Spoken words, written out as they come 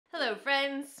Hello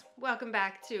friends, welcome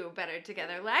back to Better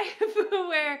Together Life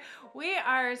where we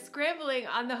are scrambling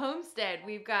on the homestead.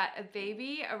 We've got a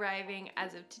baby arriving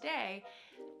as of today,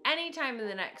 anytime in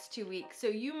the next 2 weeks. So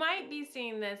you might be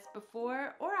seeing this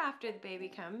before or after the baby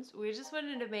comes. We just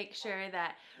wanted to make sure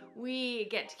that we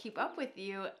get to keep up with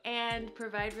you and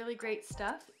provide really great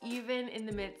stuff even in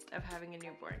the midst of having a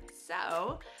newborn.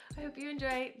 So I hope you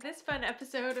enjoy this fun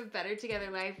episode of Better Together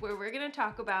Life where we're going to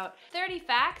talk about 30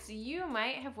 facts you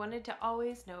might have wanted to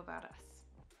always know about us.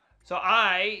 So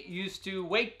I used to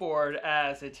wakeboard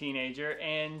as a teenager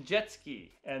and jet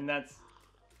ski, and I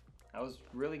was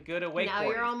really good at wakeboarding. Now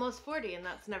you're almost 40 and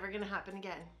that's never going to happen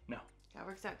again. No. That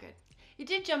works out good. You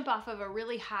did jump off of a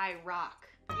really high rock.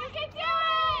 You can do it!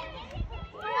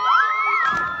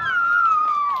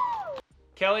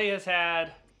 Kelly has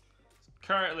had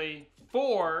currently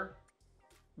 4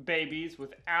 babies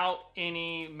without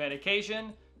any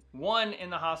medication, 1 in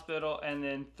the hospital, and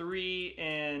then 3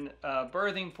 in a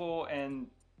birthing pool, and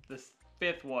the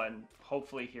 5th one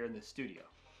hopefully here in the studio.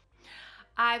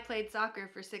 I played soccer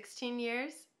for 16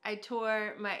 years. I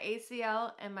tore my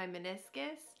ACL and my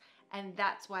meniscus, and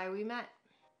that's why we met.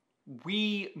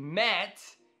 We met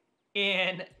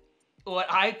in what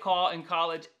I call in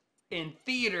college, in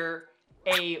theater,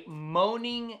 a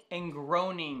moaning and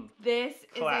groaning This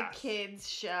class. is a kid's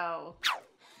show.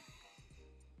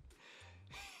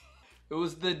 It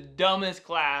was the dumbest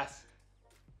class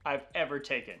I've ever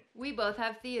taken. We both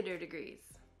have theater degrees.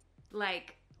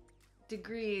 Like,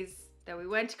 degrees that we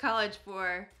went to college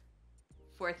for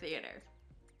theater.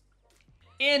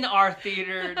 In our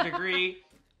theater degree,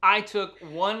 I took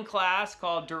one class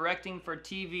called Directing for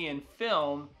TV and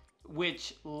Film,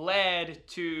 which led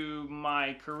to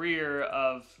my career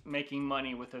of making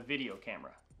money with a video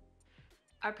camera.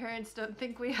 Our parents don't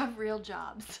think we have real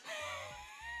jobs.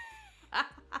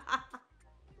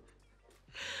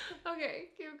 Okay,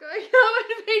 keep going. That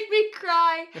would make me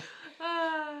cry.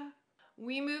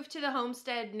 We moved to the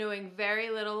homestead knowing very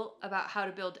little about how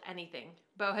to build anything.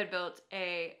 Bo had built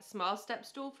a small step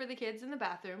stool for the kids in the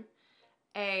bathroom,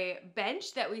 a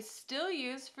bench that we still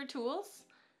use for tools,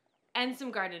 and some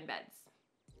garden beds.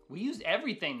 We used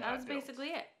everything that That I was built. basically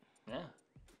it. Yeah.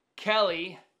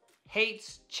 Kelly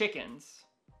hates chickens.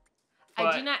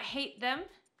 I do not hate them.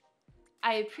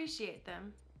 I appreciate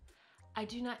them. I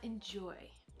do not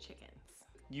enjoy chickens.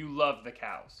 You love the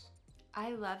cows.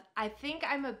 I think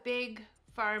I'm a big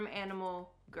farm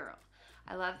animal girl.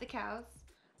 I love the cows.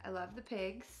 I love the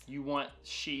pigs. You want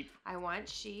sheep. I want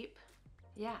sheep.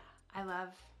 Yeah, I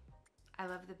love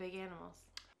the big animals.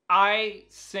 I,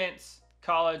 since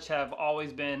college, have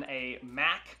always been a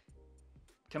Mac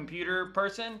computer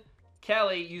person.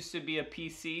 Kelly used to be a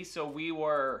PC, so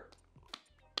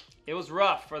it was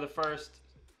rough for the first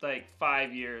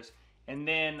 5 years. And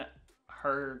then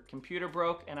her computer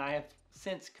broke, and I have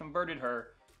since converted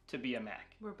her to be a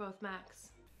Mac. We're both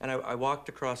Macs. And I walked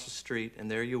across the street,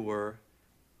 and there you were,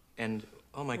 and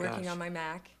oh my gosh. Working on my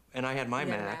Mac. And I had my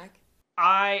You had a Mac.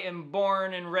 I am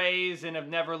born and raised and have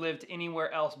never lived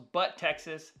anywhere else but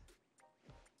Texas.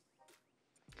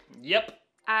 Yep.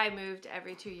 I moved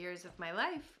every 2 years of my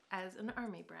life as an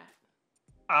army brat.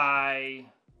 I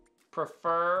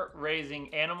prefer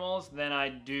raising animals than I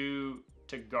do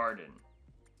to garden.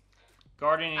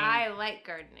 Gardening. I like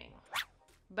gardening,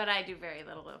 but I do very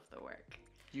little of the work.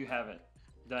 You haven't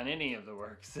done any of the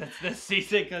work since this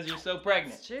season because you're so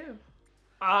pregnant. It's true.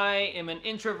 I am an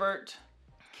introvert.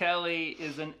 Kelly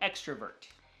is an extrovert.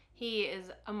 He is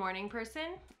a morning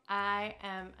person. I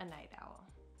am a night owl.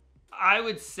 I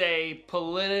would say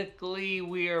politically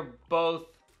we are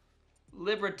both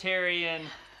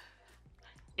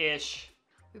libertarian-ish.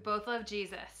 We both love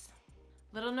Jesus.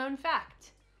 Little known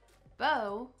fact,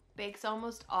 Bo bakes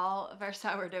almost all of our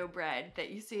sourdough bread that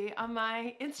you see on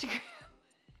my Instagram.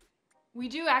 We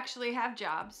do actually have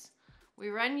jobs. We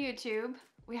run YouTube.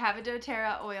 We have a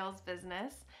doTERRA oils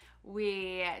business.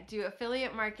 We do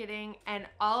affiliate marketing, and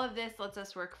all of this lets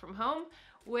us work from home,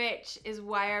 which is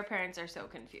why our parents are so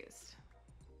confused.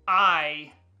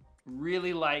 I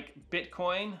really like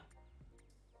Bitcoin,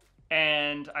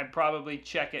 and I probably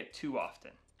check it too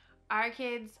often. Our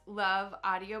kids love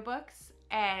audiobooks,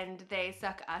 and they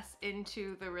suck us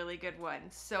into the really good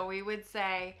ones. So we would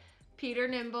say Peter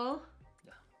Nimble,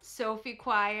 Sophie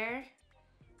Choir,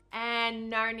 and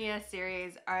Narnia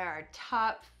series are our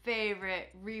top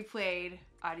favorite replayed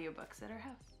audiobooks at our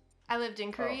house. I lived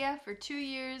in Korea for 2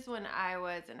 years when I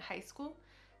was in high school.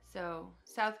 So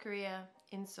South Korea,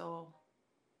 in Seoul,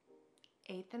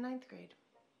 8th and 9th grade.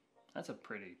 That's a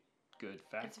pretty good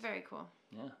fact. It's very cool.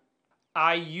 Yeah.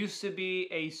 I used to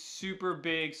be a super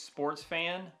big sports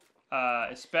fan.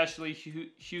 especially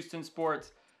Houston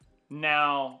sports.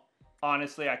 Now,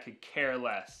 honestly, I could care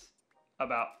less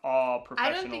about all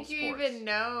professional sports. I don't think you even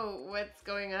know what's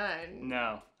going on.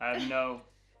 No, I have no.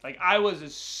 Like, I was a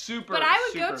super. But I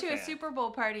would go to fan. a Super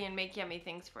Bowl party and make yummy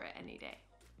things for it any day.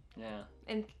 Yeah.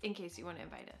 In case you want to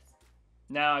invite us.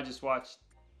 Now I just watch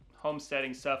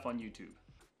homesteading stuff on YouTube.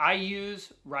 I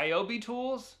use Ryobi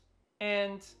tools,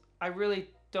 and I really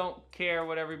don't care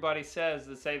what everybody says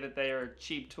to say that they are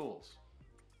cheap tools.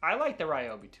 I like the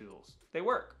Ryobi tools. They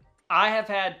work. I have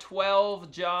had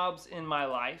 12 jobs in my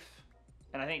life,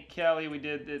 and I think Kelly, we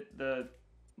did the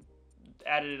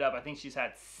added it up. I think she's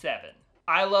had 7.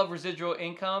 I love residual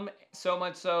income, so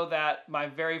much so that my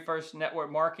very first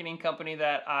network marketing company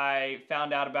that I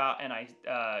found out about and I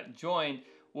joined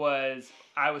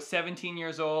I was 17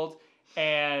 years old,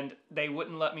 and they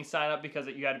wouldn't let me sign up because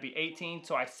you had to be 18.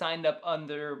 So I signed up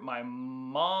under my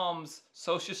mom's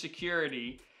Social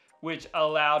Security, which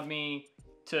allowed me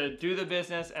to do the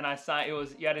business. And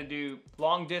you had to do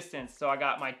long distance. So I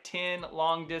got my 10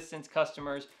 long distance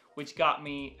customers, which got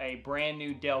me a brand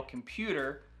new Dell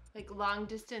computer. Like long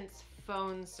distance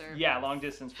phone service. Yeah, long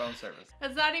distance phone service.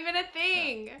 That's not even a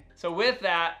thing. Yeah. So with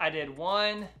that, I did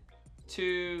 1,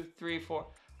 2, 3, 4.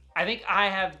 I think I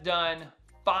have done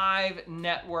 5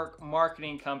 network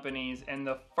marketing companies, and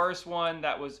the first one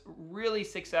that was really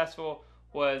successful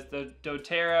was the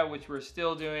doTERRA, which we're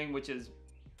still doing, which is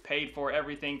paid for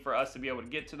everything for us to be able to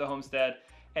get to the homestead.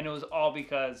 And it was all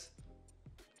because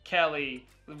we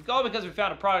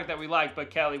found a product that we liked, but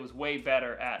Kelly was way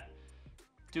better at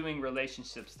doing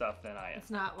relationship stuff than I am. It's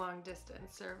not long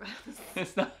distance service.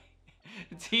 It's not.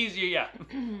 It's easier, yeah.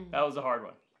 That was a hard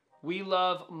one. We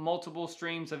love multiple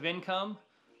streams of income,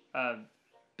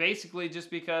 basically just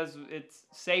because it's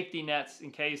safety nets in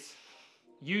case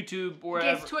YouTube or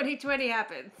whatever. In case 2020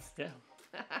 happens. Yeah,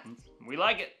 we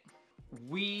like it.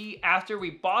 After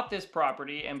we bought this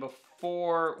property and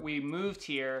before we moved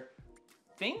here,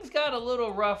 things got a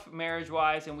little rough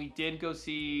marriage-wise, and we did go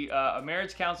see a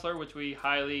marriage counselor, which we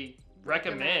highly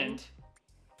recommend.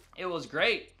 It was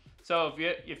great. So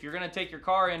if you're gonna take your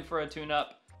car in for a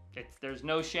tune-up, there's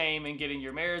no shame in getting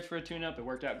your marriage for a tune-up. It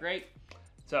worked out great.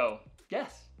 So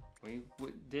yes, we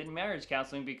did marriage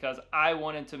counseling because I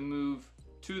wanted to move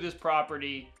to this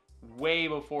property way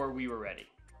before we were ready.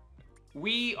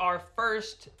 We are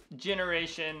first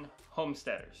generation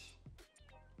homesteaders.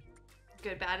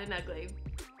 Good, bad, and ugly.